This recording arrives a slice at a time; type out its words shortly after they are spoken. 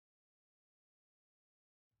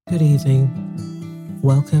Good evening.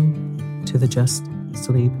 Welcome to the Just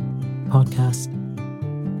Sleep podcast.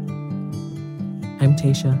 I'm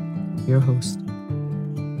Tasha, your host.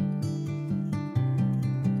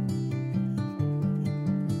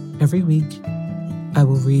 Every week, I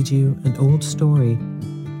will read you an old story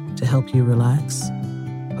to help you relax,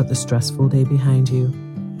 put the stressful day behind you,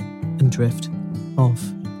 and drift off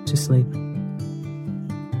to sleep.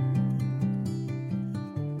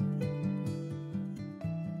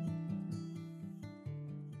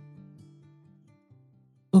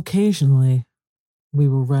 Occasionally, we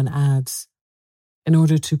will run ads in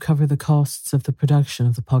order to cover the costs of the production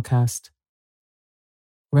of the podcast.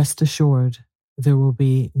 Rest assured, there will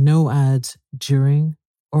be no ads during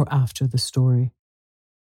or after the story.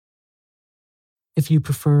 If you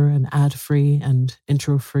prefer an ad-free and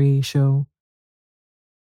intro-free show,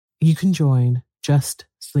 you can join Just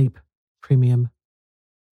Sleep Premium.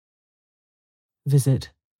 Visit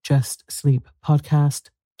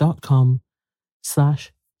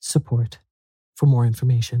justsleeppodcast.com/support for more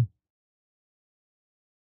information.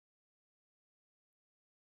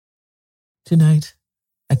 Tonight,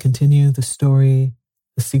 I continue the story,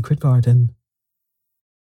 The Secret Garden.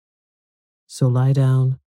 So lie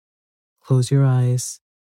down, close your eyes,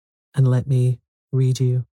 and let me read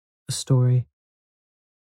you a story.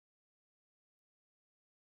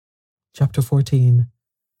 Chapter 14.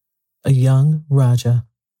 A Young Rajah.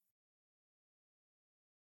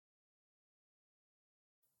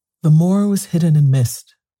 The moor was hidden in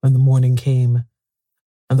mist when the morning came,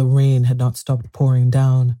 and the rain had not stopped pouring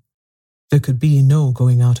down. There could be no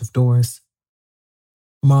going out of doors.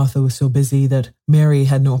 Martha was so busy that Mary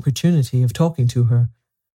had no opportunity of talking to her,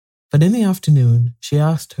 but in the afternoon she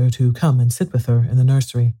asked her to come and sit with her in the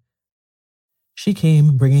nursery. She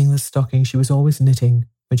came bringing the stocking she was always knitting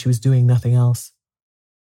when she was doing nothing else.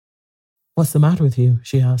 "What's the matter with you?"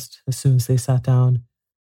 she asked as soon as they sat down.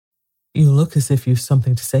 "You look as if you've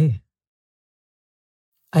something to say."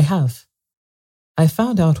 "I have. I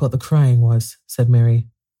found out what the crying was," said Mary.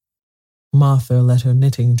 Martha let her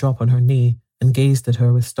knitting drop on her knee and gazed at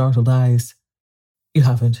her with startled eyes. "You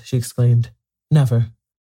haven't," she exclaimed. "Never."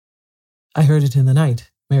 "I heard it in the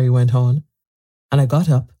night," Mary went on, "and I got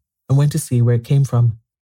up and went to see where it came from.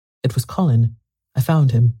 It was Colin. I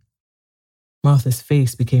found him." Martha's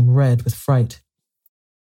face became red with fright.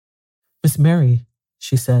 "Miss Mary,"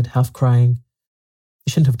 she said, half crying,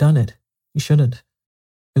 "you shouldn't have done it. You shouldn't.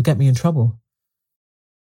 You'll get me in trouble."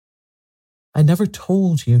 "I never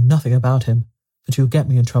told you nothing about him, but you'll get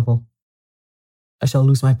me in trouble. I shall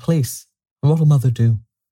lose my place, and what'll Mother do?"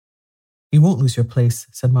 "You won't lose your place,"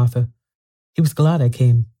 said Martha. "He was glad I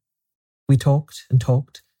came. We talked and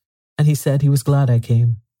talked, and he said he was glad I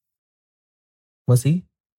came." "Was he?"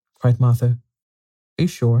 cried Martha. "Are you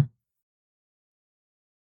sure?"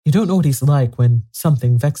 "You don't know what he's like when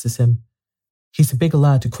something vexes him. He's a big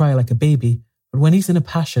lad to cry like a baby, but when he's in a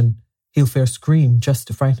passion, he'll fair scream just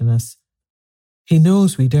to frighten us. He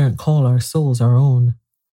knows we daren't call our souls our own."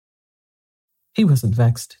 "He wasn't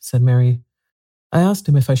vexed," said Mary. "I asked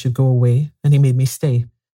him if I should go away, and he made me stay.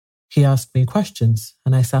 He asked me questions,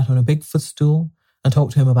 and I sat on a big footstool and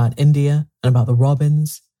talked to him about India and about the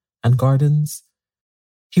robins and gardens.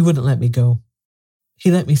 He wouldn't let me go. He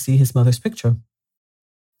let me see his mother's picture.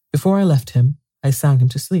 Before I left him, I sang him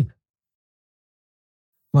to sleep."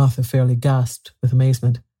 Martha fairly gasped with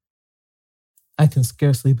amazement. "I can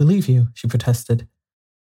scarcely believe you," she protested.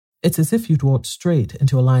 "It's as if you'd walked straight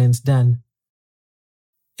into a lion's den.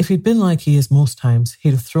 If he'd been like he is most times,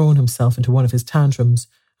 he'd have thrown himself into one of his tantrums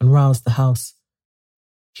and roused the house.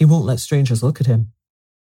 He won't let strangers look at him."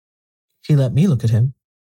 "He let me look at him.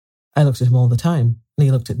 I looked at him all the time, and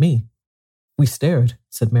he looked at me. We stared,"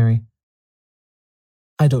 said Mary.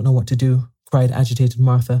 "I don't know what to do," cried agitated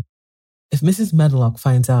Martha. "If Mrs. Medlock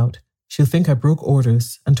finds out, she'll think I broke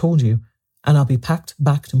orders and told you, and I'll be packed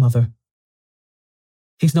back to Mother."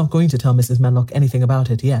 "He's not going to tell Mrs. Medlock anything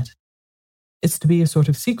about it yet. It's to be a sort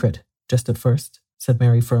of secret, just at first," said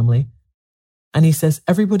Mary firmly. "And he says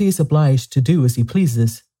everybody is obliged to do as he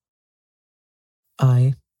pleases."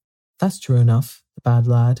 "Aye, that's true enough, the bad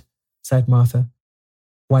lad," sighed Martha,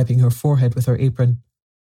 wiping her forehead with her apron.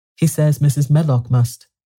 "He says Mrs. Medlock must.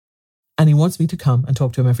 And he wants me to come and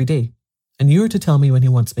talk to him every day, and you're to tell me when he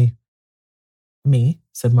wants me." "Me?"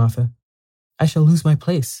 said Martha. "I shall lose my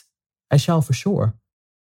place. I shall for sure."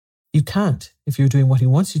 "You can't if you're doing what he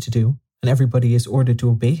wants you to do, and everybody is ordered to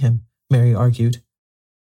obey him," Mary argued.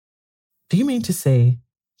 "Do you mean to say,"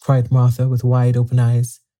 cried Martha with wide open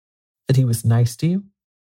eyes, "that he was nice to you?"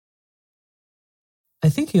 "I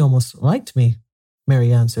think he almost liked me,"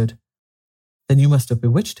 Mary answered. "Then you must have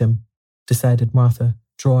bewitched him," decided Martha,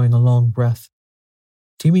 drawing a long breath.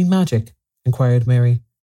 Do you mean magic? Inquired Mary.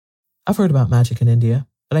 I've heard about magic in India,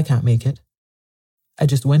 but I can't make it. I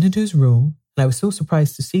just went into his room, and I was so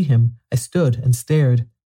surprised to see him, I stood and stared.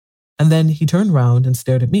 And then he turned round and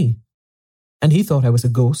stared at me. And he thought I was a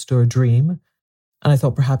ghost or a dream, and I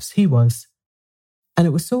thought perhaps he was. And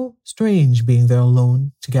it was so strange being there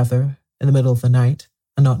alone, together, in the middle of the night,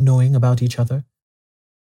 and not knowing about each other.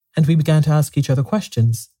 And we began to ask each other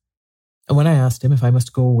questions. And when I asked him if I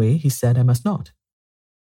must go away, he said I must not.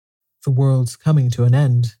 The world's coming to an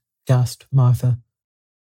end, gasped Martha.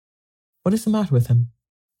 What is the matter with him?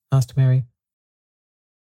 Asked Mary.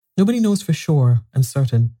 Nobody knows for sure and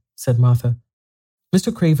certain, said Martha.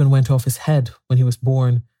 Mr. Craven went off his head when he was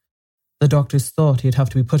born. The doctors thought he'd have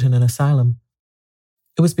to be put in an asylum.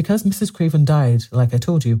 It was because Mrs. Craven died, like I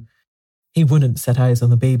told you. He wouldn't set eyes on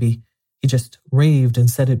the baby. He just raved and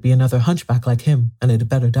said it'd be another hunchback like him, and it'd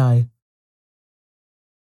better die.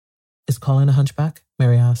 Is Colin a hunchback?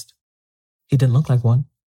 Mary asked. He didn't look like one.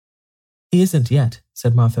 He isn't yet,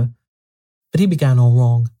 said Martha. But he began all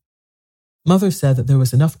wrong. Mother said that there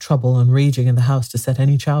was enough trouble and raging in the house to set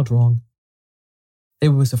any child wrong. They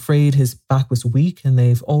was afraid his back was weak, and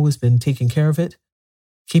they've always been taking care of it,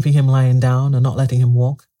 keeping him lying down and not letting him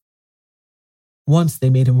walk. Once they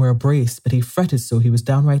made him wear a brace, but he fretted so he was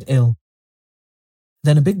downright ill.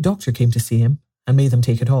 Then a big doctor came to see him and made them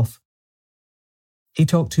take it off. He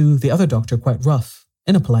talked to the other doctor quite rough,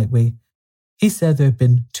 in a polite way. He said there had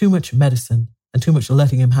been too much medicine and too much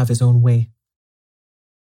letting him have his own way.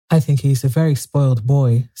 I think he's a very spoiled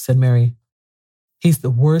boy, said Mary. He's the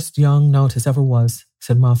worst young notice ever was,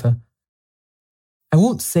 said Martha. I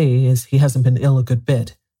won't say as he hasn't been ill a good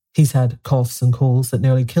bit. He's had coughs and colds that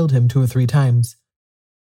nearly killed him 2 or 3 times.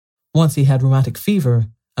 Once he had rheumatic fever,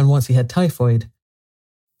 and once he had typhoid.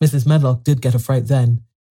 Mrs. Medlock did get a fright then.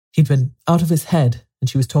 He'd been out of his head, and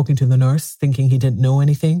she was talking to the nurse, thinking he didn't know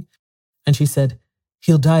anything, and she said,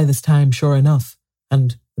 he'll die this time, sure enough,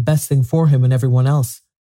 and the best thing for him and everyone else.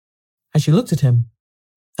 And she looked at him,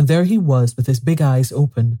 and there he was with his big eyes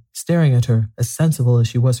open, staring at her, as sensible as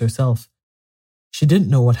she was herself. She didn't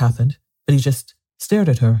know what happened, but he just stared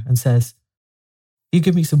at her and says, you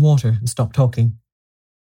give me some water and stop talking.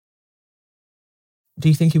 Do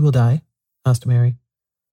you think he will die? Asked Mary.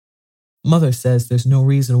 Mother says there's no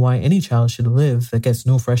reason why any child should live that gets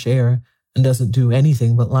no fresh air and doesn't do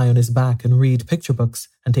anything but lie on his back and read picture books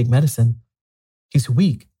and take medicine. He's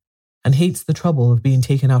weak and hates the trouble of being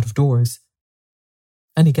taken out of doors.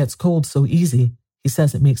 And he gets cold so easy, he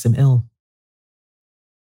says it makes him ill.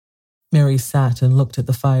 Mary sat and looked at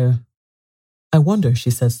the fire. I wonder, she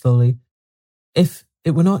said slowly, if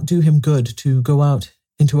it would not do him good to go out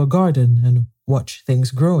into a garden and watch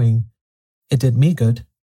things growing. It did me good.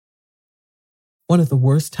 One of the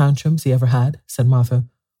worst tantrums he ever had, said Martha,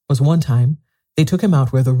 was one time they took him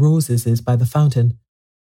out where the roses is by the fountain.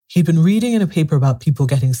 He'd been reading in a paper about people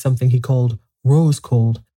getting something he called rose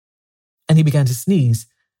cold, and he began to sneeze,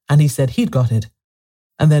 and he said he'd got it.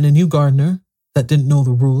 And then a new gardener that didn't know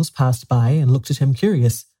the rules passed by and looked at him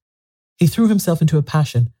curious. He threw himself into a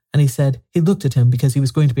passion, and he said he looked at him because he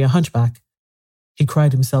was going to be a hunchback. He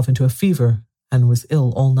cried himself into a fever and was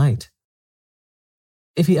ill all night.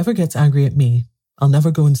 If he ever gets angry at me, I'll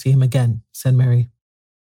never go and see him again, said Mary.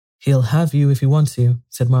 He'll have you if he wants you,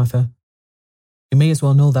 said Martha. You may as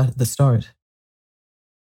well know that at the start.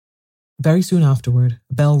 Very soon afterward,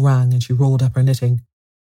 a bell rang and she rolled up her knitting.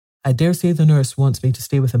 I dare say the nurse wants me to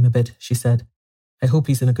stay with him a bit, she said. I hope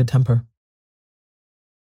he's in a good temper.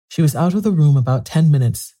 She was out of the room about 10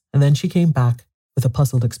 minutes, and then she came back with a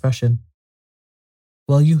puzzled expression.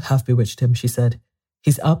 Well, you have bewitched him, she said.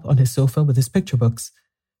 He's up on his sofa with his picture books.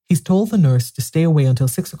 He's told the nurse to stay away until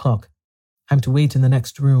 6 o'clock. I'm to wait in the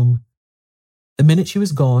next room. The minute she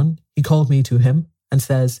was gone, he called me to him and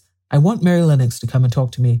says, I want Mary Lennox to come and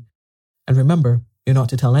talk to me. And remember, you're not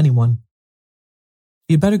to tell anyone.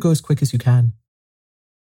 You'd better go as quick as you can.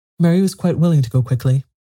 Mary was quite willing to go quickly.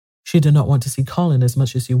 She did not want to see Colin as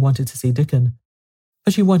much as she wanted to see Dickon,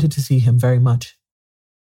 but she wanted to see him very much.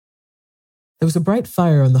 There was a bright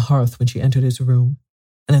fire on the hearth when she entered his room,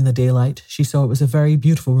 and in the daylight she saw it was a very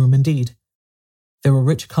beautiful room indeed. There were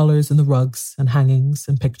rich colours in the rugs and hangings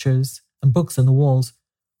and pictures and books in the walls,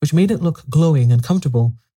 which made it look glowing and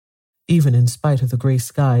comfortable, even in spite of the grey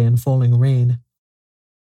sky and falling rain.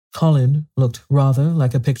 Colin looked rather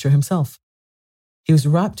like a picture himself. He was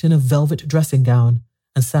wrapped in a velvet dressing gown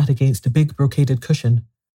and sat against a big brocaded cushion.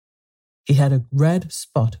 He had a red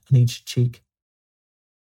spot on each cheek.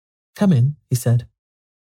 Come in, he said.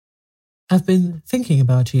 I've been thinking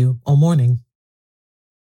about you all morning.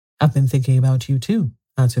 I've been thinking about you too,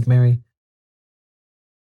 answered Mary.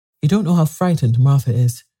 You don't know how frightened Martha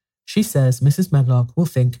is. She says Mrs. Medlock will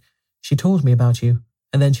think she told me about you,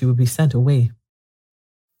 and then she will be sent away."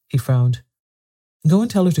 He frowned. "Go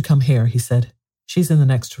and tell her to come here," he said. "She's in the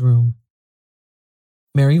next room."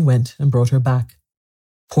 Mary went and brought her back.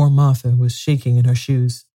 Poor Martha was shaking in her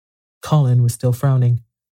shoes. Colin was still frowning.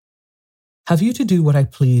 "Have you to do what I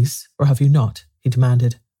please, or have you not?" he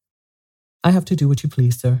demanded. "I have to do what you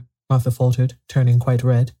please, sir," Martha faltered, turning quite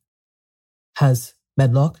red. "Has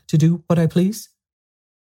Medlock to do what I please?"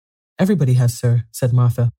 "Everybody has, sir," said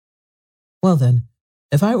Martha. "Well then,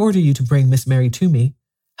 if I order you to bring Miss Mary to me,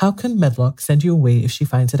 how can Medlock send you away if she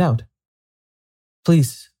finds it out?"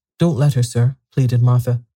 "Please, don't let her, sir," pleaded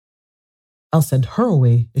Martha. "I'll send her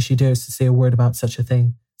away if she dares to say a word about such a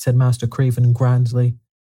thing," said Master Craven grandly.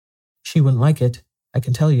 "She wouldn't like it, I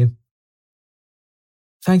can tell you."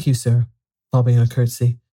 "Thank you, sir," bobbing a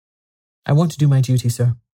curtsy. "I want to do my duty,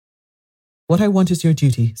 sir." "What I want is your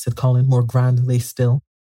duty," said Colin more grandly still.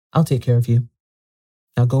 "I'll take care of you.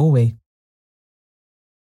 Now go away."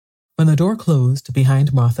 When the door closed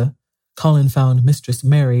behind Martha, Colin found Mistress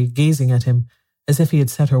Mary gazing at him as if he had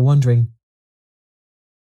set her wondering.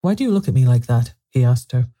 "Why do you look at me like that?" he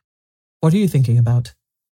asked her. "What are you thinking about?"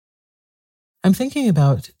 "I'm thinking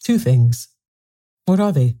about 2 things." "What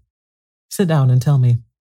are they?" "Sit down and tell me."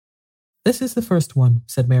 "This is the first one,"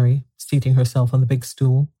 said Mary, seating herself on the big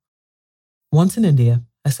stool. "Once in India,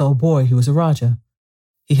 I saw a boy who was a Rajah.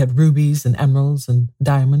 He had rubies and emeralds and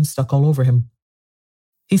diamonds stuck all over him.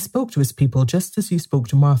 He spoke to his people just as you spoke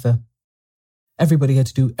to Martha. Everybody had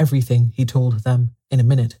to do everything he told them in a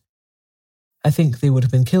minute. I think they would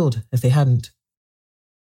have been killed if they hadn't."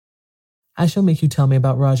 "I shall make you tell me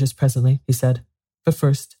about Rajahs presently," he said. "But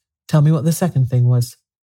first, tell me what the second thing was."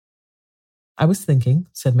 "I was thinking,"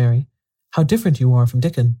 said Mary, "how different you are from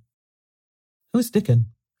Dickon." "Who's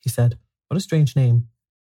Dickon?" he said. "What a strange name."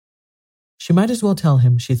 She might as well tell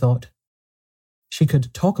him, she thought. She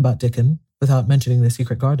could talk about Dickon without mentioning the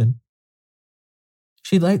secret garden.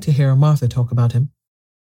 She'd like to hear Martha talk about him.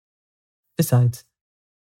 Besides,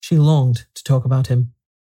 she longed to talk about him.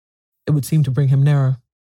 It would seem to bring him nearer.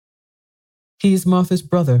 "He is Martha's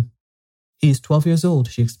brother. He is 12 years old,"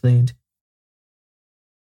 she explained.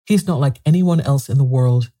 "He is not like anyone else in the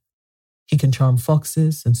world. He can charm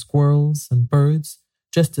foxes and squirrels and birds,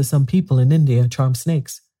 just as some people in India charm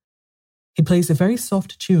snakes. He plays a very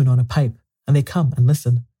soft tune on a pipe, and they come and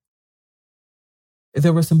listen."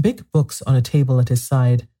 There were some big books on a table at his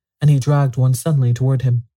side, and he dragged one suddenly toward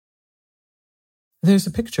him. "There's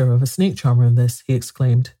a picture of a snake charmer in this," he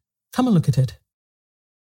exclaimed. "Come and look at it."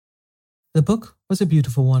 The book was a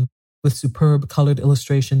beautiful one, with superb coloured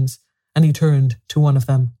illustrations, and he turned to one of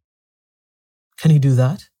them. "Can he do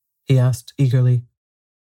that?" he asked eagerly.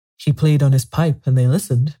 "He played on his pipe and they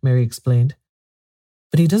listened," Mary explained.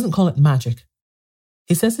 "But he doesn't call it magic.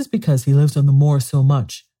 He says it's because he lives on the moor so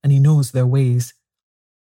much and he knows their ways.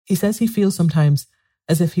 He says he feels sometimes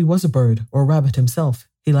as if he was a bird or a rabbit himself.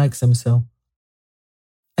 He likes them so.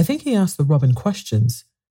 I think he asked the robin questions.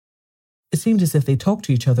 It seemed as if they talked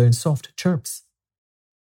to each other in soft chirps."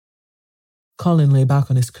 Colin lay back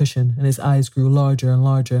on his cushion and his eyes grew larger and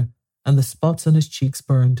larger, and the spots on his cheeks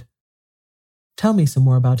burned. "Tell me some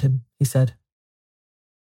more about him," he said.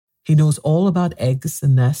 "He knows all about eggs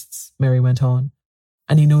and nests," Mary went on,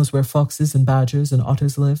 "and he knows where foxes and badgers and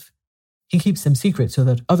otters live. He keeps them secret so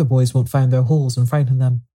that other boys won't find their holes and frighten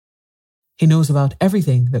them. He knows about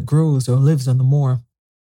everything that grows or lives on the moor."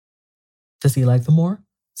 "Does he like the moor?"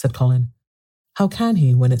 said Colin. "How can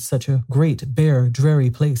he when it's such a great, bare, dreary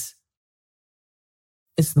place?"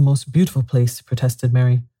 "It's the most beautiful place," protested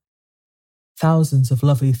Mary. "Thousands of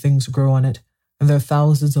lovely things grow on it, and there are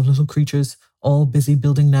thousands of little creatures all busy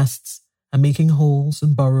building nests and making holes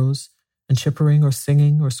and burrows and chippering or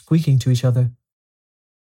singing or squeaking to each other.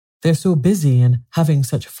 They're so busy and having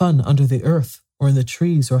such fun under the earth or in the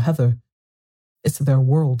trees or heather. It's their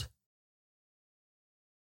world."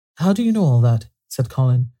 "How do you know all that?" said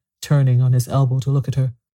Colin, turning on his elbow to look at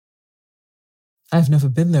her. "I've never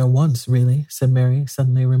been there once, really," said Mary,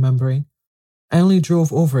 suddenly remembering. "I only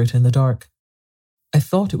drove over it in the dark. I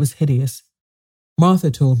thought it was hideous.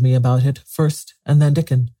 Martha told me about it first and then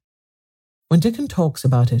Dickon. When Dickon talks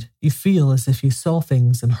about it, you feel as if you saw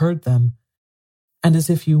things and heard them, and as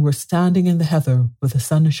if you were standing in the heather with the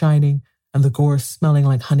sun shining and the gorse smelling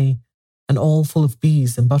like honey and all full of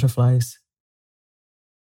bees and butterflies."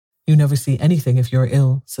 "You never see anything if you're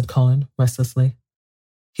ill," said Colin restlessly.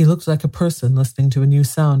 He looked like a person listening to a new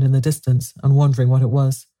sound in the distance and wondering what it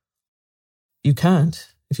was. "You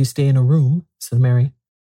can't if you stay in a room," said Mary.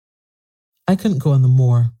 "I couldn't go on the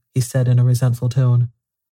moor," he said in a resentful tone.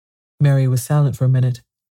 Mary was silent for a minute.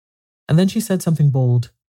 And then she said something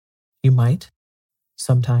bold. You might.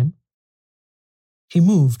 Sometime. He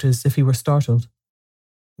moved as if he were startled.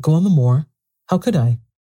 Go on the moor? How could I?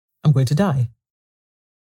 I'm going to die.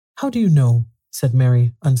 How do you know? Said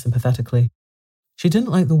Mary unsympathetically. She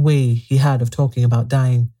didn't like the way he had of talking about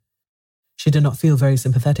dying. She did not feel very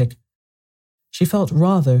sympathetic. She felt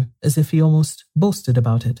rather as if he almost boasted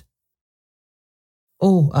about it.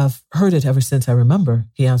 Oh, I've heard it ever since I remember,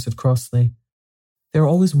 he answered crossly. They're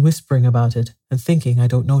always whispering about it and thinking I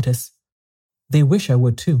don't notice. They wish I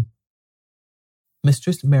would too.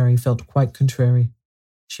 Mistress Mary felt quite contrary.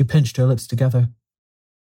 She pinched her lips together.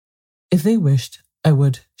 If they wished, I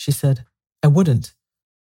would, she said. I wouldn't.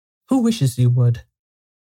 Who wishes you would?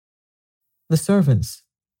 The servants,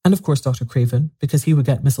 and of course Dr. Craven, because he would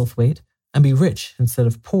get Misselthwaite and be rich instead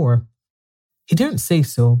of poor. He daren't say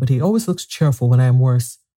so, but he always looks cheerful when I am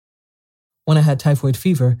worse. When I had typhoid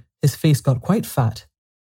fever, his face got quite fat.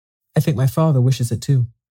 I think my father wishes it too.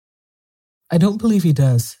 I don't believe he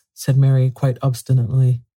does, said Mary quite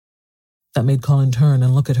obstinately. That made Colin turn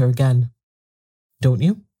and look at her again. Don't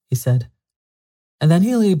you? He said. And then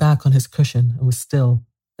he lay back on his cushion and was still,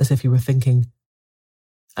 as if he were thinking.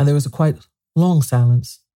 And there was a quite long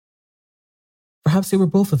silence. Perhaps they were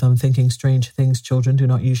both of them thinking strange things children do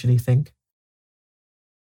not usually think.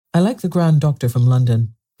 I like the Grand Doctor from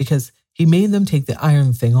London, because he made them take the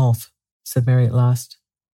iron thing off, said Mary at last.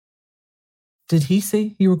 Did he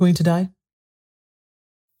say you were going to die?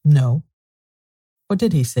 No. What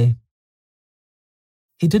did he say?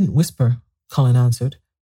 He didn't whisper, Colin answered.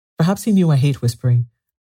 Perhaps he knew I hate whispering.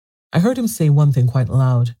 I heard him say one thing quite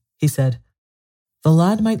loud. He said, the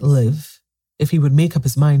lad might live if he would make up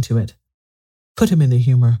his mind to it. Put him in the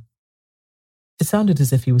humour. It sounded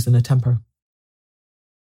as if he was in a temper.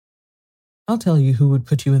 I'll tell you who would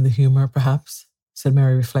put you in the humour, perhaps, said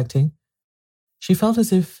Mary, reflecting. She felt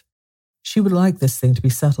as if she would like this thing to be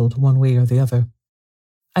settled one way or the other.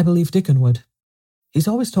 I believe Dickon would. He's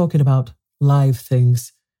always talking about live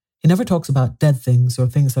things. He never talks about dead things or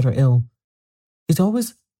things that are ill. He's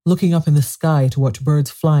always looking up in the sky to watch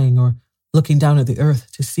birds flying or looking down at the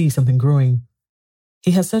earth to see something growing.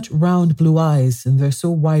 He has such round blue eyes and they're so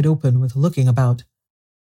wide open with looking about.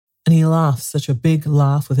 And he laughs such a big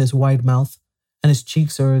laugh with his wide mouth, and his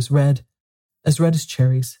cheeks are as red as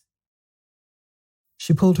cherries.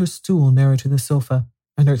 She pulled her stool nearer to the sofa,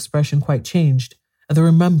 and her expression quite changed at the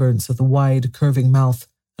remembrance of the wide, curving mouth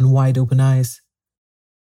and wide open eyes.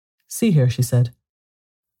 See here, she said.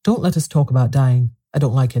 Don't let us talk about dying. I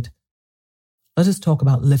don't like it. Let us talk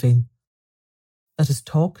about living. Let us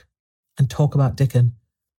talk and talk about Dickon.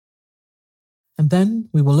 And then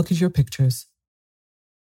we will look at your pictures.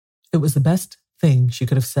 It was the best thing she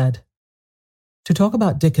could have said. To talk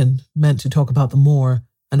about Dickon meant to talk about the moor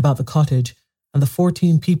and about the cottage and the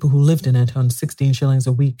 14 people who lived in it on 16 shillings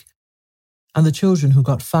a week, and the children who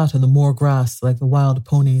got fat on the moor grass like the wild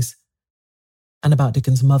ponies, and about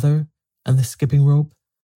Dickon's mother and the skipping rope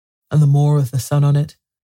and the moor with the sun on it,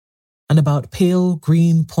 and about pale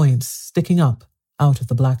green points sticking up out of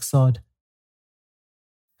the black sod.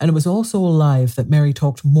 And it was all so alive that Mary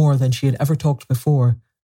talked more than she had ever talked before,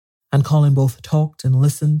 and Colin both talked and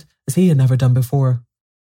listened as he had never done before.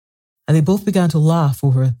 And they both began to laugh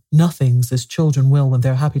over nothings as children will when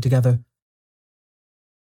they're happy together.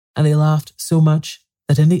 And they laughed so much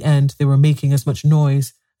that in the end they were making as much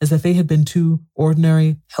noise as if they had been two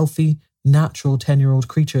ordinary, healthy, natural 10-year-old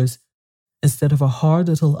creatures, instead of a hard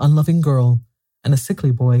little unloving girl and a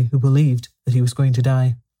sickly boy who believed that he was going to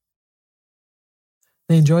die.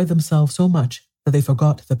 They enjoyed themselves so much that they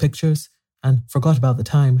forgot the pictures and forgot about the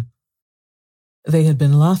time. They had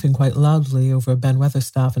been laughing quite loudly over Ben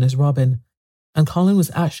Weatherstaff and his robin, and Colin was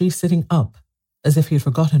actually sitting up as if he had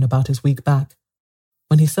forgotten about his week back,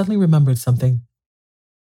 when he suddenly remembered something.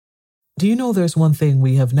 Do you know there's one thing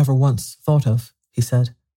we have never once thought of, he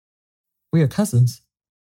said. We are cousins.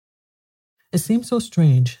 It seemed so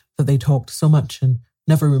strange that they talked so much and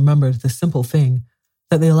never remembered this simple thing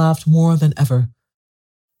that they laughed more than ever,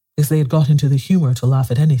 because they had got into the humour to laugh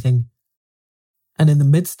at anything. And in the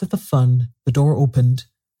midst of the fun, the door opened,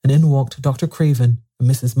 and in walked Dr. Craven and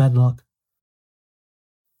Mrs. Medlock.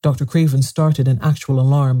 Dr. Craven started in actual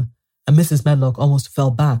alarm, and Mrs. Medlock almost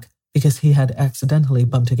fell back because he had accidentally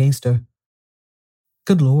bumped against her.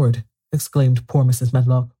 Good Lord, exclaimed poor Mrs.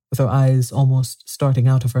 Medlock, with her eyes almost starting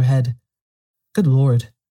out of her head. Good Lord.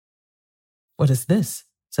 What is this?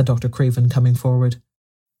 Said Dr. Craven, coming forward.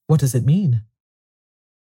 What does it mean?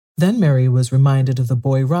 Then Mary was reminded of the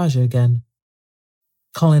boy Rajah again.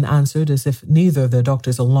 Colin answered as if neither the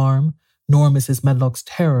doctor's alarm nor Mrs. Medlock's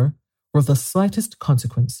terror were of the slightest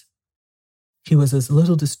consequence. He was as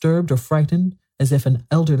little disturbed or frightened as if an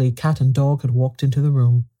elderly cat and dog had walked into the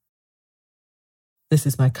room. "This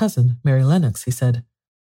is my cousin, Mary Lennox," he said.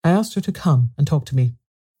 "I asked her to come and talk to me.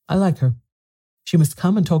 I like her. She must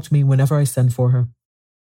come and talk to me whenever I send for her."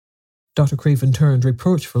 Dr. Craven turned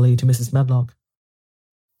reproachfully to Mrs. Medlock.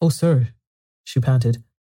 "Oh, sir," she panted,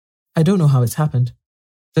 "I don't know how it's happened.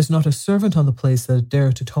 There's not a servant on the place that'd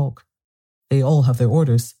dare to talk. They all have their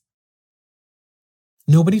orders."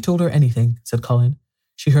 "Nobody told her anything," said Colin.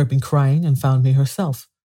 "She heard me crying and found me herself.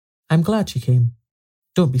 I'm glad she came.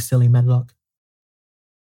 Don't be silly, Medlock."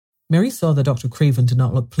 Mary saw that Dr. Craven did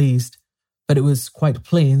not look pleased, but it was quite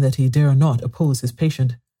plain that he dare not oppose his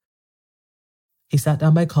patient. He sat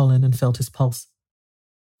down by Colin and felt his pulse.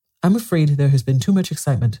 "I'm afraid there has been too much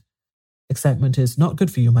excitement. Excitement is not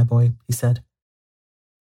good for you, my boy," he said.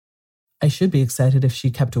 "I should be excited if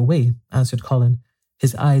she kept away," answered Colin,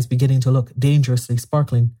 his eyes beginning to look dangerously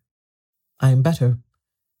sparkling. "I am better.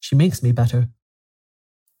 She makes me better.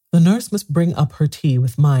 The nurse must bring up her tea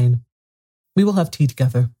with mine. We will have tea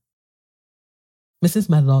together." Mrs.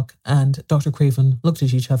 Medlock and Dr. Craven looked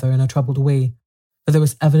at each other in a troubled way, but there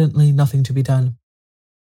was evidently nothing to be done.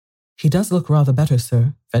 "He does look rather better,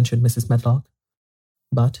 sir," ventured Mrs. Medlock.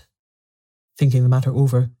 "But," thinking the matter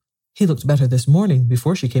over, "he looked better this morning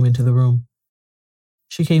before she came into the room."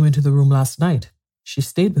 "She came into the room last night. She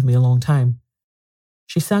stayed with me a long time.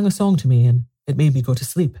 She sang a song to me and it made me go to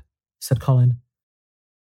sleep," said Colin.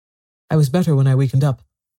 "I was better when I wakened up.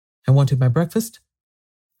 I wanted my breakfast.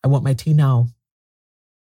 I want my tea now.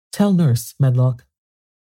 Tell nurse, Medlock."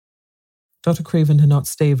 Dr. Craven did not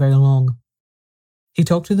stay very long. He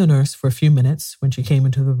talked to the nurse for a few minutes when she came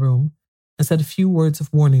into the room and said a few words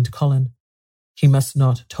of warning to Colin. He must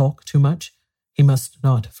not talk too much. He must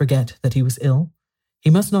not forget that he was ill. He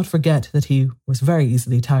must not forget that he was very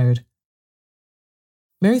easily tired.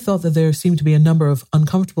 Mary thought that there seemed to be a number of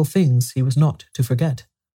uncomfortable things he was not to forget.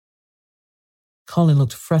 Colin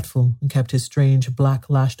looked fretful and kept his strange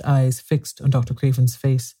black-lashed eyes fixed on Dr. Craven's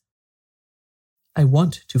face. "I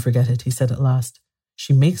want to forget it," he said at last.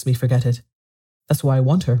 "She makes me forget it. That's why I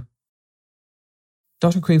want her."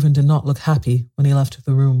 Dr. Craven did not look happy when he left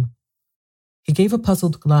the room. He gave a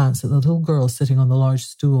puzzled glance at the little girl sitting on the large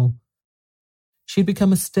stool. She had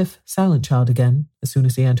become a stiff, silent child again as soon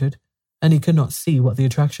as he entered, and he could not see what the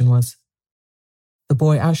attraction was. The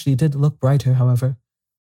boy actually did look brighter, however,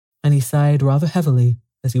 and he sighed rather heavily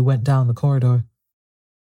as he went down the corridor.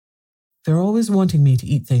 "They're always wanting me to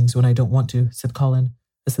eat things when I don't want to," said Colin,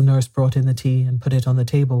 as the nurse brought in the tea and put it on the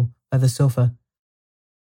table by the sofa.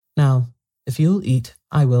 "Now, if you'll eat,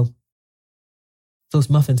 I will. Those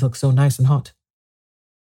muffins look so nice and hot.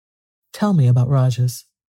 Tell me about Rajah's."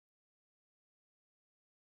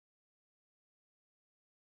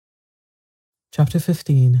 Chapter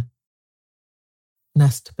 15.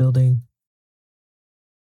 Nest Building.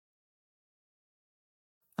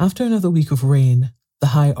 After another week of rain, the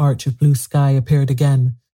high arch of blue sky appeared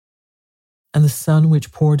again, and the sun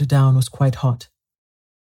which poured down was quite hot.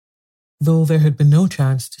 Though there had been no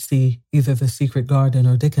chance to see either the secret garden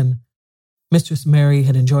or Dickon, Mistress Mary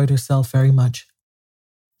had enjoyed herself very much.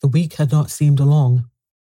 The week had not seemed long.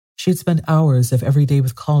 She had spent hours of every day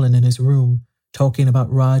with Colin in his room, talking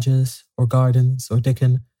about Rajah's, or gardens, or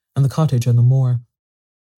Dickon, and the cottage on the moor.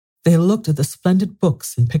 They had looked at the splendid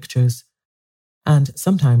books and pictures, and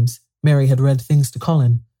sometimes Mary had read things to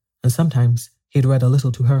Colin, and sometimes he had read a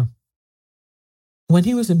little to her. When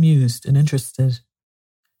he was amused and interested,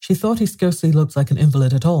 she thought he scarcely looked like an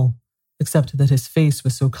invalid at all, except that his face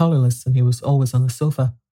was so colourless and he was always on the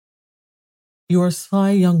sofa. "You are a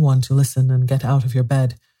sly young one to listen and get out of your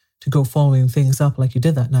bed, to go following things up like you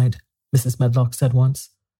did that night," Mrs. Medlock said once.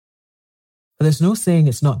 "But there's no saying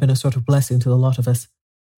it's not been a sort of blessing to the lot of us.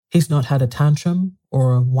 He's not had a tantrum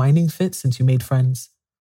or a whining fit since you made friends.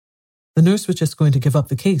 The nurse was just going to give up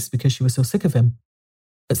the case because she was so sick of him,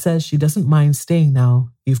 but says she doesn't mind staying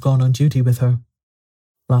now you've gone on duty with her,"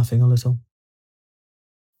 laughing a little.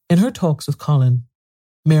 In her talks with Colin,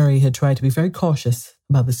 Mary had tried to be very cautious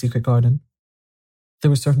about the secret garden.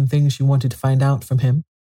 There were certain things she wanted to find out from him,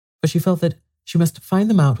 but she felt that she must find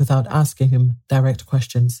them out without asking him direct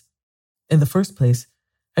questions. In the first place,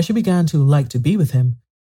 as she began to like to be with him,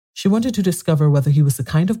 she wanted to discover whether he was the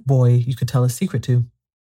kind of boy you could tell a secret to.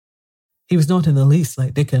 He was not in the least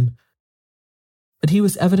like Dickon, but he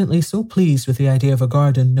was evidently so pleased with the idea of a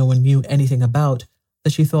garden no one knew anything about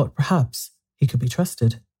that she thought perhaps he could be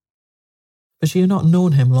trusted. But she had not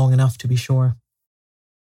known him long enough to be sure.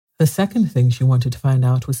 The second thing she wanted to find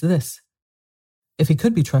out was this: if he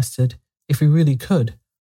could be trusted, if he really could,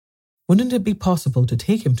 wouldn't it be possible to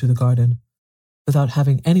take him to the garden without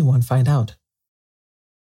having anyone find out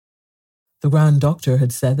The Grand Doctor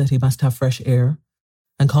had said that he must have fresh air,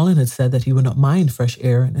 and Colin had said that he would not mind fresh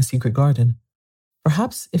air in a secret garden.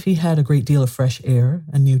 Perhaps if he had a great deal of fresh air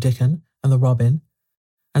and knew Dickon and the robin,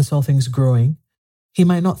 and saw things growing, he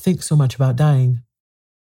might not think so much about dying.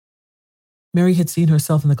 Mary had seen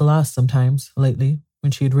herself in the glass sometimes, lately,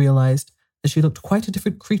 when she had realized that she looked quite a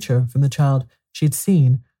different creature from the child she had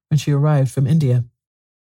seen when she arrived from India.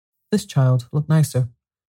 This child looked nicer.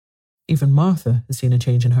 Even Martha had seen a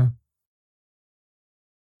change in her.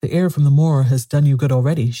 "The air from the moor has done you good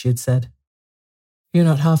already," she had said. "You're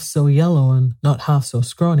not half so yellow and not half so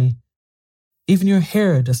scrawny. Even your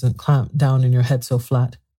hair doesn't clamp down in your head so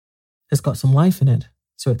flat. It's got some life in it,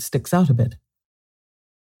 so it sticks out a bit."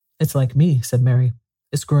 "It's like me," said Mary.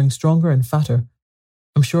 "It's growing stronger and fatter.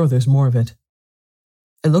 I'm sure there's more of it."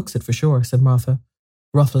 "It looks it for sure," said Martha,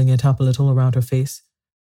 ruffling it up a little around her face.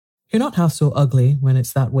 "You're not half so ugly when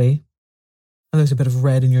it's that way, and there's a bit of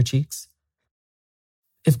red in your cheeks."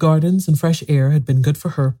 If gardens and fresh air had been good for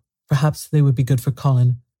her, perhaps they would be good for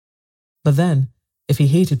Colin. But then, if he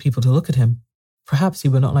hated people to look at him, perhaps he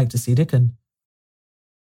would not like to see Dickon.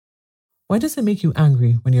 "Why does it make you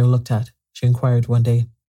angry when you're looked at?" she inquired one day.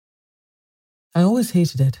 "I always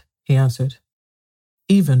hated it," he answered,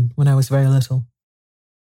 "even when I was very little.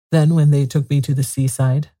 Then when they took me to the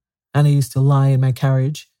seaside, and I used to lie in my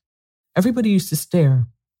carriage, everybody used to stare,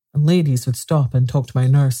 and ladies would stop and talk to my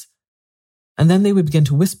nurse. And then they would begin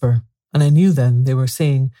to whisper, and I knew then they were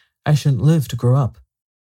saying I shouldn't live to grow up.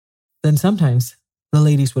 Then sometimes the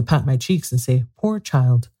ladies would pat my cheeks and say, 'Poor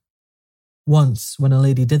child.' Once, when a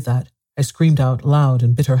lady did that, I screamed out loud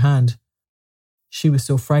and bit her hand. She was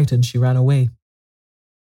so frightened she ran away."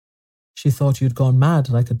 "She thought you'd gone mad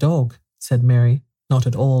like a dog," said Mary, not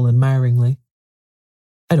at all admiringly.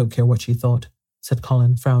 "I don't care what she thought," said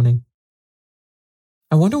Colin, frowning.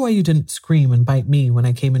 "I wonder why you didn't scream and bite me when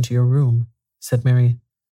I came into your room," said Mary.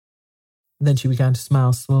 Then she began to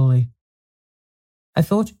smile slowly. "I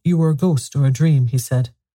thought you were a ghost or a dream," he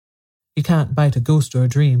said. "You can't bite a ghost or a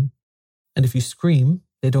dream, and if you scream,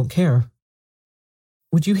 they don't care."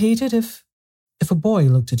 "Would you hate it if a boy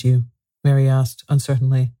looked at you?" Mary asked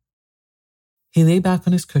uncertainly. He lay back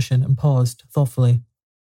on his cushion and paused thoughtfully.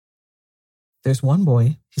 "There's one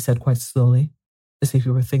boy," he said quite slowly, as if he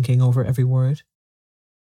were thinking over every word.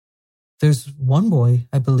 "There's one boy,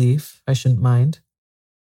 I believe, I shouldn't mind.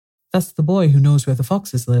 That's the boy who knows where the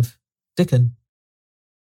foxes live, Dickon."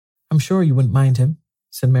 "I'm sure you wouldn't mind him,"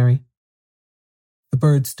 said Mary. "The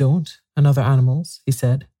birds don't, and other animals," he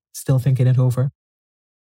said, still thinking it over.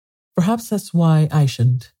 "Perhaps that's why I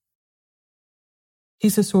shouldn't.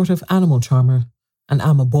 He's a sort of animal charmer, and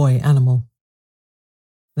I'm a boy animal."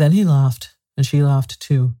 Then he laughed, and she laughed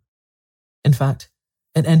too. In fact,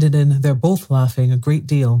 it ended in their both laughing a great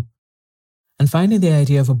deal, and finding the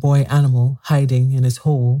idea of a boy animal hiding in his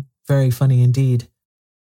hole very funny indeed.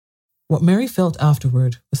 What Mary felt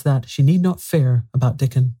afterward was that she need not fear about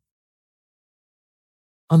Dickon.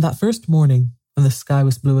 On that first morning, when the sky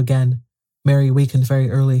was blue again, Mary wakened very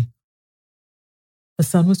early. The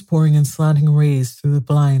sun was pouring in slanting rays through the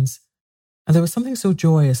blinds, and there was something so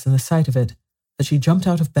joyous in the sight of it that she jumped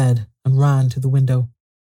out of bed and ran to the window.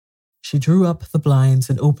 She drew up the blinds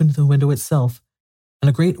and opened the window itself, and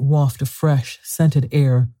a great waft of fresh, scented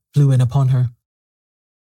air blew in upon her.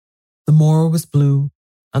 The moor was blue,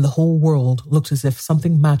 and the whole world looked as if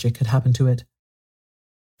something magic had happened to it.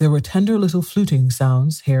 There were tender little fluting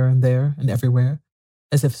sounds here and there and everywhere,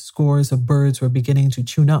 as if scores of birds were beginning to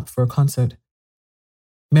tune up for a concert.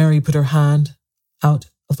 Mary put her hand out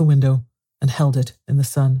of the window and held it in the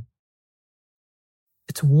sun.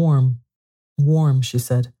 "It's warm, warm," she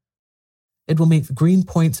said. "It will make the green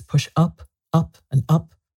points push up, up and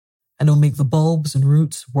up, and it will make the bulbs and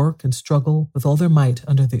roots work and struggle with all their might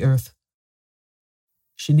under the earth."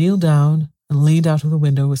 She kneeled down and leaned out of the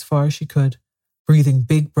window as far as she could, breathing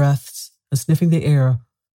big breaths and sniffing the air,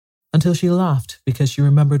 until she laughed because she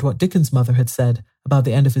remembered what Dickon's mother had said about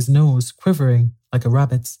the end of his nose quivering like a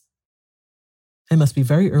rabbit's. "It must be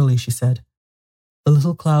very early," she said. "The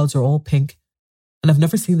little clouds are all pink, and I've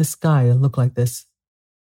never seen the sky look like this.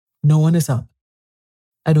 No one is up.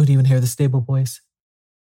 I don't even hear the stable boys."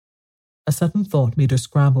 A sudden thought made her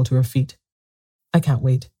scramble to her feet. "I can't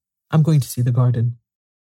wait. I'm going to see the garden."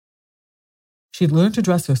 She had learned to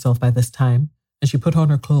dress herself by this time, and she put on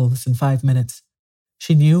her clothes in 5 minutes.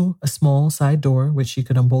 She knew a small side door which she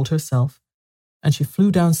could unbolt herself, and she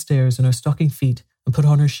flew downstairs in her stocking feet and put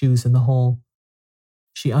on her shoes in the hall.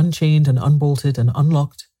 She unchained and unbolted and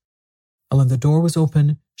unlocked, and when the door was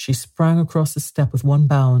open, she sprang across the step with one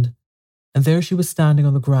bound, and there she was standing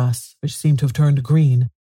on the grass, which seemed to have turned green,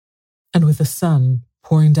 and with the sun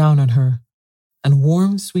pouring down on her and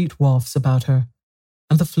warm, sweet wafts about her,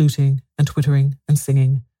 and the fluting and twittering and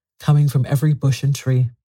singing coming from every bush and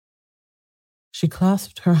tree. She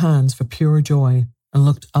clasped her hands for pure joy and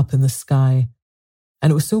looked up in the sky,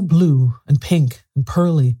 and it was so blue and pink and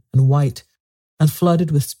pearly and white and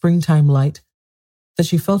flooded with springtime light that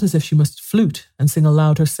she felt as if she must flute and sing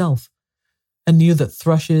aloud herself, and knew that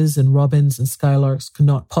thrushes and robins and skylarks could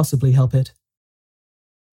not possibly help it.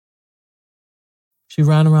 She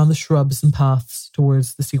ran around the shrubs and paths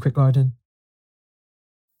towards the secret garden.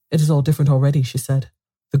 "It is all different already," she said.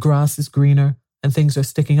 "The grass is greener, and things are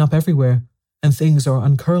sticking up everywhere, and things are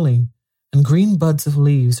uncurling, and green buds of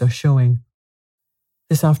leaves are showing.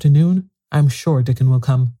 This afternoon, I am sure Dickon will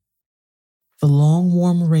come." The long,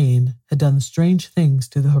 warm rain had done strange things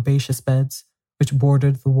to the herbaceous beds which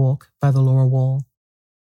bordered the walk by the lower wall.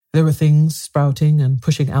 There were things sprouting and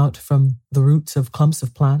pushing out from the roots of clumps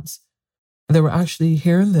of plants, and there were actually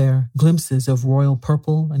here and there glimpses of royal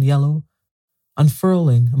purple and yellow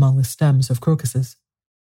unfurling among the stems of crocuses.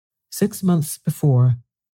 6 months before,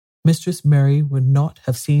 Mistress Mary would not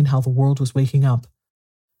have seen how the world was waking up,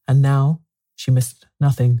 and now she missed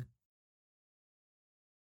nothing.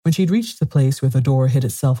 When she'd reached the place where the door hid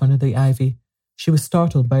itself under the ivy, she was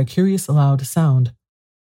startled by a curious loud sound.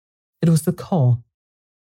 It was the caw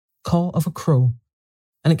of a crow,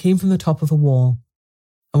 and it came from the top of the wall,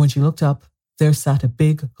 and when she looked up, there sat a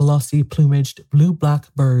big, glossy, plumaged,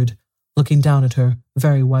 blue-black bird, looking down at her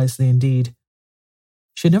very wisely indeed.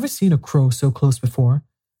 She had never seen a crow so close before,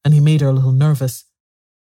 and he made her a little nervous.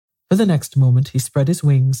 But the next moment he spread his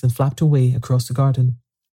wings and flapped away across the garden.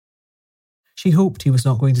 She hoped he was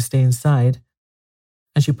not going to stay inside,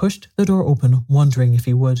 and she pushed the door open, wondering if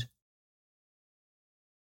he would.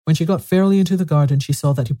 When she got fairly into the garden, she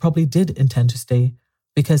saw that he probably did intend to stay,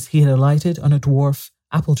 because he had alighted on a dwarf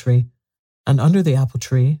apple tree, and under the apple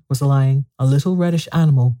tree was lying a little reddish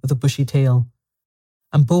animal with a bushy tail,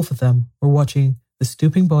 and both of them were watching the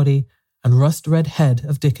stooping body and rust-red head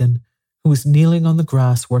of Dickon, who was kneeling on the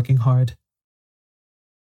grass working hard.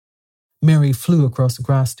 Mary flew across the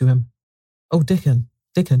grass to him. "Oh, Dickon,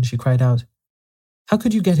 Dickon," she cried out. "How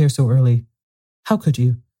could you get here so early? How could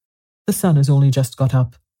you? The sun has only just got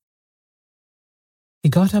up." He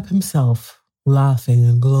got up himself, laughing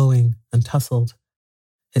and glowing and tousled,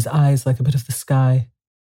 his eyes like a bit of the sky.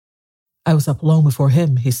 "I was up long before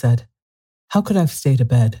him," he said. "How could I have stayed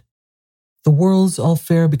abed? The world's all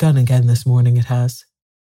fair begun again this morning, it has.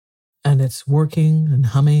 And it's working and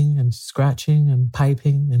humming and scratching and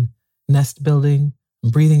piping and nest building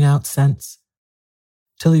and breathing out scents,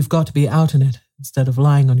 till you've got to be out in it instead of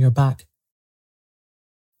lying on your back.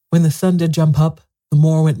 When the sun did jump up, the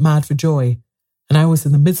moor went mad for joy, and I was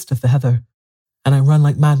in the midst of the heather, and I run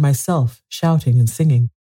like mad myself, shouting and singing.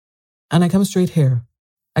 And I come straight here.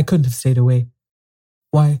 I couldn't have stayed away.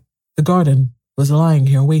 Why, the garden was lying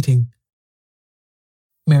here waiting."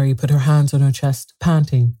 Mary put her hands on her chest,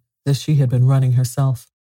 panting, as she had been running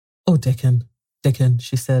herself. "Oh, Dickon, Dickon,"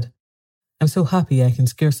 she said. "I'm so happy I can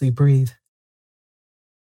scarcely breathe."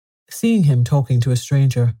 Seeing him talking to a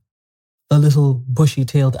stranger, the little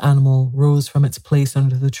bushy-tailed animal rose from its place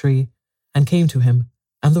under the tree and came to him,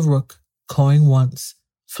 and the rook, cawing once,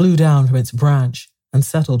 flew down from its branch and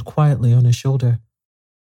settled quietly on his shoulder.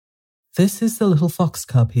 "This is the little fox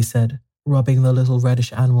cub," he said, rubbing the little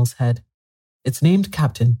reddish animal's head. "It's named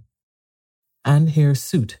Captain. And here's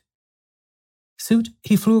Soot. Soot,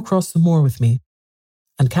 he flew across the moor with me.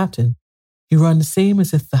 And Captain, he run the same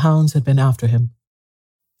as if the hounds had been after him.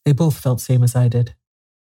 They both felt same as I did."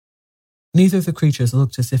 Neither of the creatures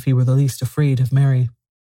looked as if he were the least afraid of Mary.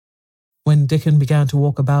 When Dickon began to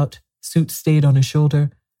walk about, Soot stayed on his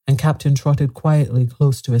shoulder, and Captain trotted quietly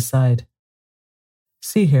close to his side.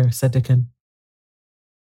 "See here," said Dickon.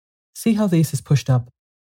 "See how this is pushed up,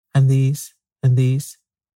 and these, and these.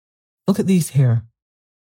 Look at these here."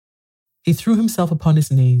 He threw himself upon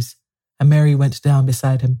his knees, and Mary went down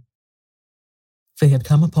beside him. They had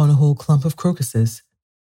come upon a whole clump of crocuses,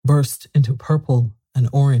 burst into purple and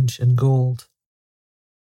orange and gold.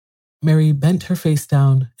 Mary bent her face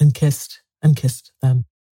down and kissed them.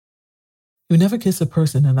 "You never kiss a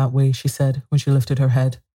person in that way," she said when she lifted her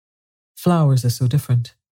head. "Flowers are so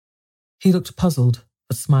different." He looked puzzled,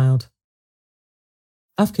 but smiled.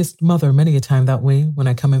 "I've kissed Mother many a time that way when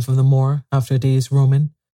I come in from the moor after a day's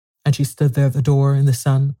roaming, and she stood there at the door in the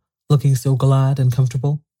sun, looking so glad and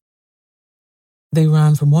comfortable." They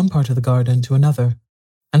ran from one part of the garden to another,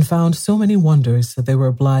 and found so many wonders that they were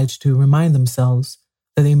obliged to remind themselves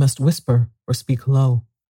that they must whisper or speak low.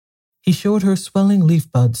 He showed her swelling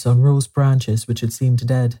leaf buds on rose branches which had seemed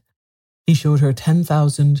dead. He showed her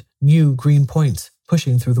 10,000 new green points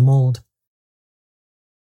pushing through the mould.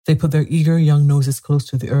 They put their eager young noses close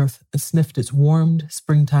to the earth and sniffed its warmed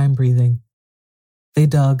springtime breathing. They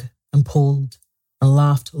dug and pulled and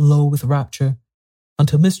laughed low with rapture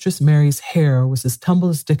until Mistress Mary's hair was as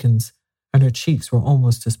tumbled as Dickon's and her cheeks were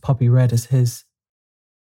almost as poppy red as his.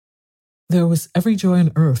 There was every joy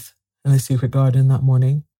on earth in the secret garden that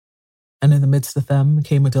morning, and in the midst of them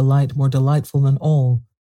came a delight more delightful than all,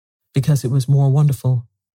 because it was more wonderful.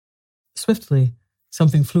 Swiftly,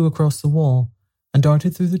 something flew across the wall and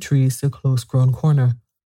darted through the trees to a close-grown corner,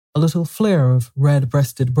 a little flare of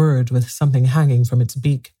red-breasted bird with something hanging from its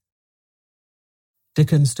beak.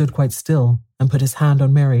 Dickon stood quite still and put his hand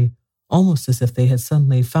on Mary, almost as if they had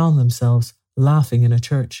suddenly found themselves laughing in a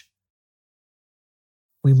church.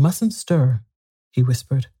 "We mustn't stir," he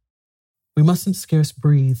whispered. "We mustn't scarce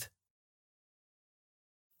breathe.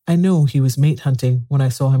 I know he was mate hunting when I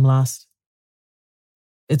saw him last.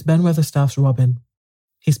 It's Ben Weatherstaff's robin.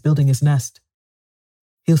 He's building his nest.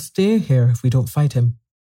 He'll stay here if we don't fight him."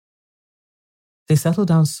 They settled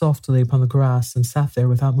down softly upon the grass and sat there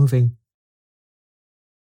without moving.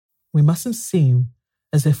 "We mustn't seem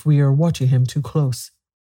as if we are watching him too close.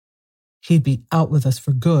 He'd be out with us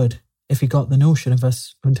for good if he got the notion of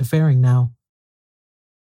us interfering now.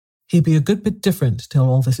 He'll be a good bit different till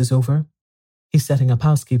all this is over. He's setting up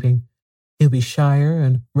housekeeping. He'll be shyer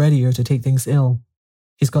and readier to take things ill.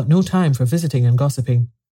 He's got no time for visiting and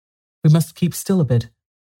gossiping. We must keep still a bit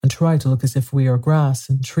and try to look as if we are grass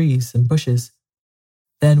and trees and bushes.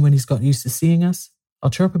 Then when he's got used to seeing us, I'll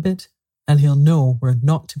chirp a bit and he'll know we're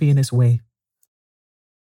not to be in his way."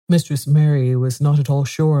 Mistress Mary was not at all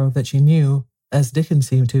sure that she knew, as Dickon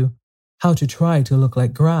seemed to, how to try to look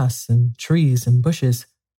like grass and trees and bushes.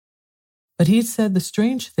 But he had said the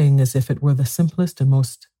strange thing as if it were the simplest and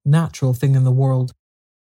most natural thing in the world,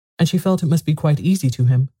 and she felt it must be quite easy to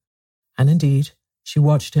him, and indeed, she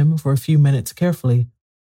watched him for a few minutes carefully,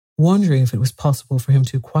 wondering if it was possible for him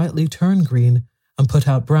to quietly turn green and put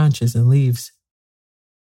out branches and leaves.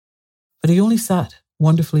 But he only sat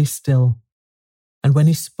wonderfully still, and when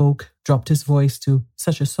he spoke, dropped his voice to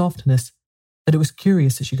such a softness that it was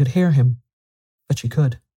curious that she could hear him, but she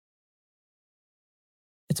could.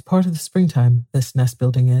 "It's part of the springtime, this nest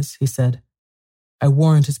building is," he said. "I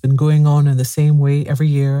warrant it's been going on in the same way every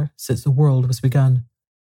year since the world was begun.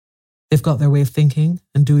 They've got their way of thinking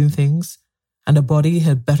and doing things, and a body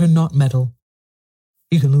had better not meddle.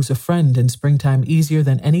 You can lose a friend in springtime easier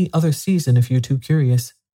than any other season if you're too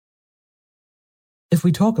curious." "If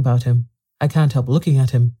we talk about him, I can't help looking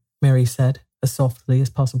at him," Mary said, as softly as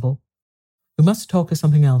possible. "We must talk of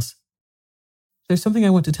something else. There's something I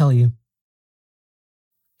want to tell you."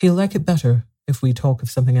 "He'll like it better if we talk of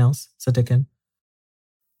something else," said Dickon.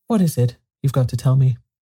 "What is it you've got to tell me?"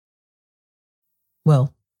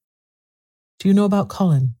 "Well, do you know about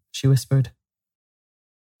Colin?" she whispered.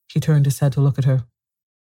 He turned his head to look at her.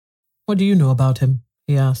 "What do you know about him?"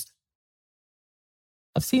 he asked.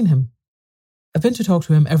 "I've seen him. I've been to talk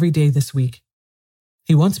to him every day this week.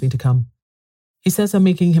 He wants me to come. He says I'm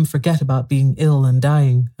making him forget about being ill and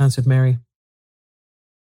dying," answered Mary.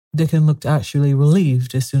 Dickon looked actually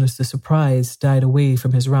relieved as soon as the surprise died away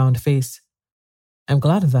from his round face. "I'm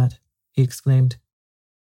glad of that," he exclaimed.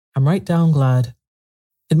 "I'm right down glad.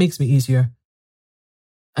 It makes me easier.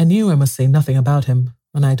 I knew I must say nothing about him,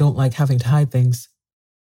 and I don't like having to hide things."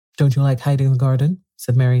 "Don't you like hiding in the garden?"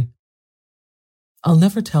 said Mary. "I'll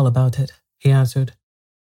never tell about it," he answered.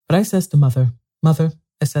 "But I says to Mother, 'Mother,'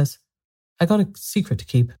 I says, 'I got a secret to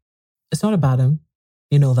keep. It's not a bad one,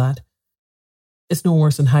 you know that. It's no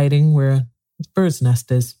worse than hiding where a bird's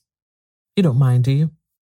nest is. You don't mind, do you?'"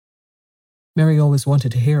 Mary always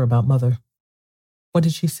wanted to hear about Mother. "What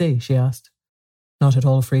did she say?" she asked, not at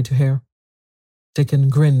all afraid to hear. Dickon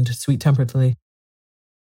grinned sweet-temperedly.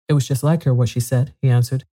 "It was just like her what she said," he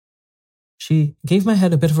answered. "She gave my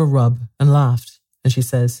head a bit of a rub and laughed, and she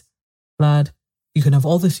says, 'Lad, you can have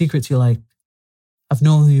all the secrets you like. I've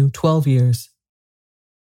known you 12 years.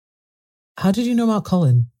 "How did you know about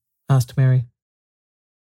Colin?" asked Mary.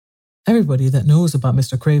 "Everybody that knows about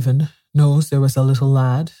Mr. Craven knows there was a little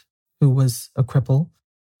lad who was a cripple,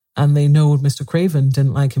 and they knowed Mr. Craven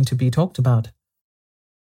didn't like him to be talked about.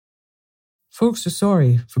 Folks are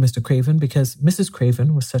sorry for Mr. Craven because Mrs.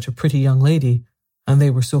 Craven was such a pretty young lady, and they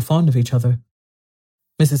were so fond of each other.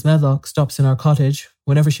 Mrs. Medlock stops in our cottage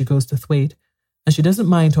whenever she goes to Thwaite, and she doesn't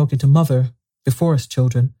mind talking to Mother before us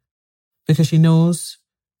children, because she knows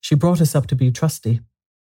she brought us up to be trusty."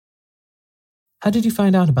 "How did you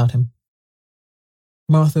find out about him?"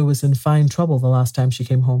 "Martha was in fine trouble the last time she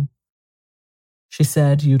came home. She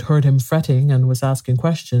said you'd heard him fretting and was asking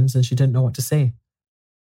questions, and she didn't know what to say."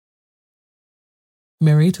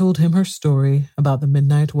 Mary told him her story about the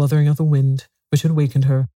midnight wuthering of the wind which had wakened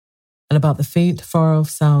her, and about the faint, far-off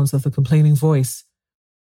sounds of the complaining voice,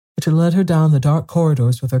 which had led her down the dark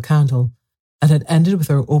corridors with her candle, and had ended with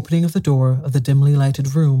her opening of the door of the dimly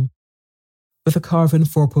lighted room, with a carven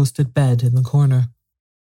four-posted bed in the corner.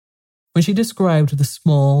 When she described the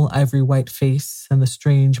small, ivory-white face and the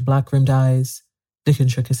strange, black-rimmed eyes, Dickon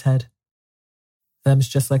shook his head. "Them's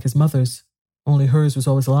just like his mother's, only hers was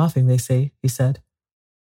always laughing, they say," he said.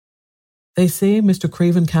 "They say Mr.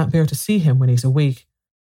 Craven can't bear to see him when he's awake,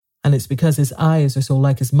 and it's because his eyes are so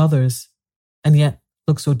like his mother's, and yet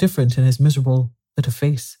look so different in his miserable bit of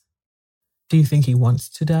face." "Do you think he wants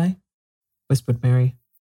to die?" whispered Mary.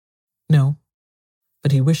 "No,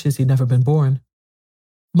 but he wishes he'd never been born.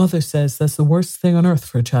 Mother says that's the worst thing on earth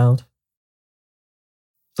for a child.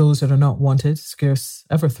 Those that are not wanted scarce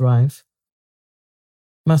ever thrive.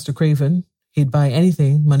 Master Craven, he'd buy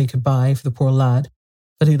anything money could buy for the poor lad,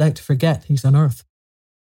 but he'd like to forget he's on earth.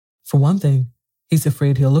 For one thing, he's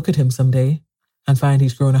afraid he'll look at him some day and find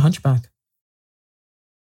he's grown a hunchback."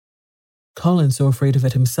 "Colin's so afraid of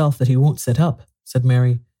it himself that he won't sit up," said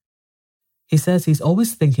Mary. "He says he's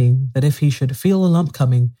always thinking that if he should feel a lump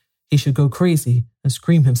coming, he should go crazy and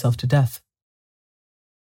scream himself to death."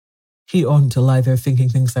 "He oughtn't to lie there thinking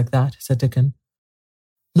things like that," said Dickon.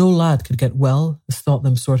 "No lad could get well as thought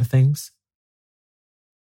them sort of things."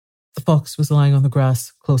 The fox was lying on the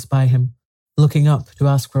grass close by him, looking up to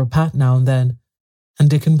ask for a pat now and then, and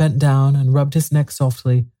Dickon bent down and rubbed his neck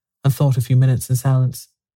softly and thought a few minutes in silence.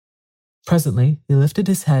 Presently, he lifted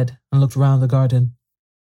his head and looked round the garden.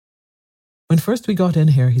 "When first we got in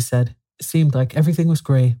here," he said, "it seemed like everything was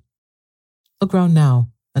grey. Look round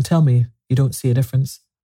now and tell me you don't see a difference."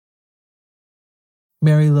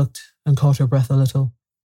 Mary looked and caught her breath a little.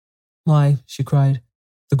 "Why," she cried,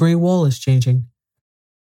 "the grey wall is changing.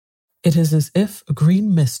 It is as if a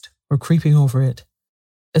green mist were creeping over it.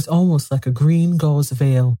 It's almost like a green gauze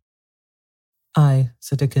veil." "Aye,"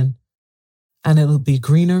 said Dickon, "and it'll be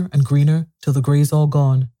greener and greener till the grey's all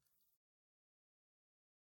gone."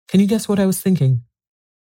 "Can you guess what I was thinking?"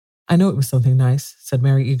 "I know it was something nice," said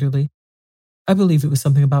Mary eagerly. "I believe it was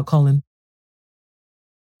something about Colin.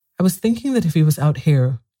 I was thinking that if he was out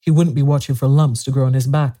here, he wouldn't be watching for lumps to grow on his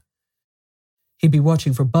back. He'd be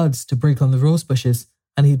watching for buds to break on the rose bushes,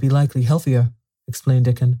 and he'd be likely healthier," explained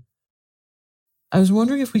Dickon. "I was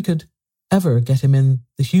wondering if we could ever get him in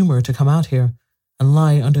the humour to come out here and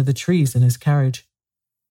lie under the trees in his carriage."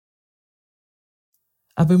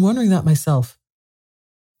 "I've been wondering that myself.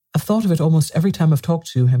 I've thought of it almost every time I've talked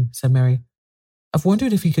to him," said Mary. "I've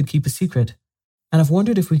wondered if he could keep a secret, and I've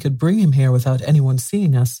wondered if we could bring him here without anyone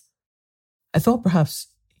seeing us. I thought perhaps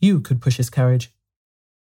you could push his carriage.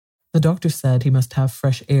 The doctor said he must have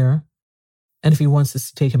fresh air, and if he wants us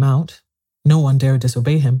to take him out, no one dare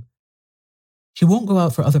disobey him. He won't go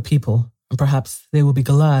out for other people, and perhaps they will be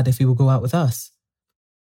glad if he will go out with us.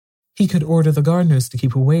 He could order the gardeners to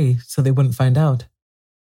keep away so they wouldn't find out."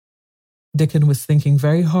 Dickon was thinking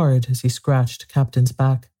very hard as he scratched Captain's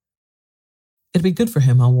back. "It'd be good for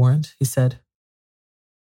him, I'll warrant," he said.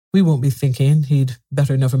 "We won't be thinking he'd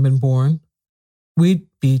better never been born. We'd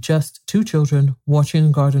be just two children watching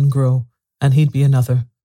a garden grow, and he'd be another.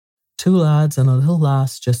 Two lads and a little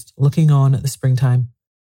lass just looking on at the springtime.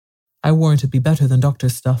 I warrant it'd be better than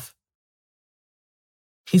doctor's stuff."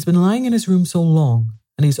 "He's been lying in his room so long,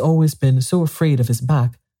 and he's always been so afraid of his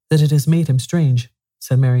back that it has made him strange,"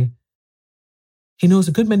 said Mary. "He knows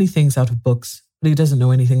a good many things out of books, but he doesn't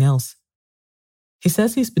know anything else. He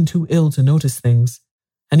says he's been too ill to notice things,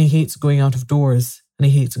 and he hates going out of doors, and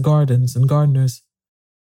he hates gardens and gardeners.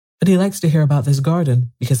 But he likes to hear about this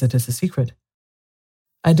garden because it is a secret.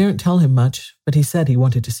 I daren't tell him much, but he said he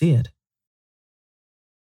wanted to see it."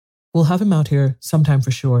 "We'll have him out here sometime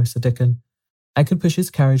for sure," said Dickon. "I could push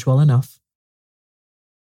his carriage well enough.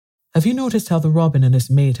 Have you noticed how the robin and his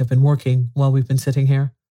mate have been working while we've been sitting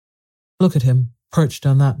here? Look at him, perched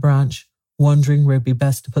on that branch, wondering where it'd be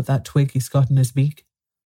best to put that twig he's got in his beak."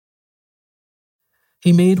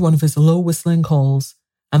 He made one of his low whistling calls,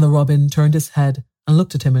 and the robin turned his head and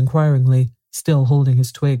looked at him inquiringly, still holding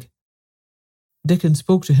his twig. Dickon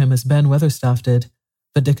spoke to him as Ben Weatherstaff did,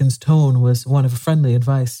 but Dickon's tone was one of friendly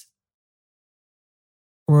advice.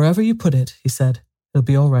 "Wherever you put it," he said, "it'll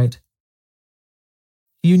be all right.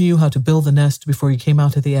 You knew how to build the nest before you came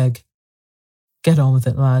out of the egg. Get on with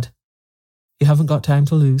it, lad. You haven't got time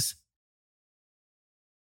to lose."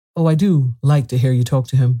 "Oh, I do like to hear you talk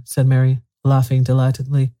to him," said Mary, laughing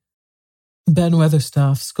delightedly. "Ben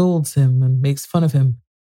Weatherstaff scolds him and makes fun of him,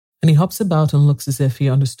 and he hops about and looks as if he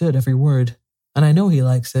understood every word, and I know he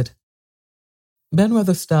likes it. Ben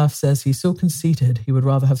Weatherstaff says he's so conceited he would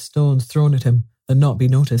rather have stones thrown at him than not be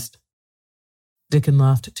noticed. Dickon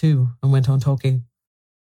laughed too and went on talking.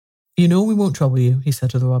 You know we won't trouble you, he said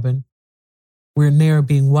to the robin. We're near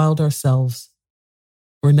being wild ourselves.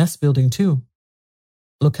 We're nest building too.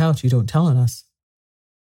 Look out you don't tell on us.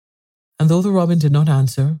 And though the robin did not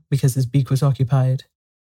answer because his beak was occupied,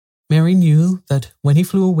 Mary knew that when he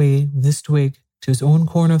flew away with his twig to his own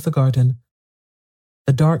corner of the garden,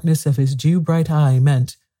 the darkness of his dew-bright eye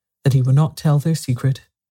meant that he would not tell their secret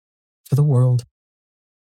for the world.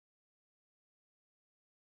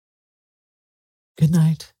 Good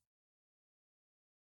night.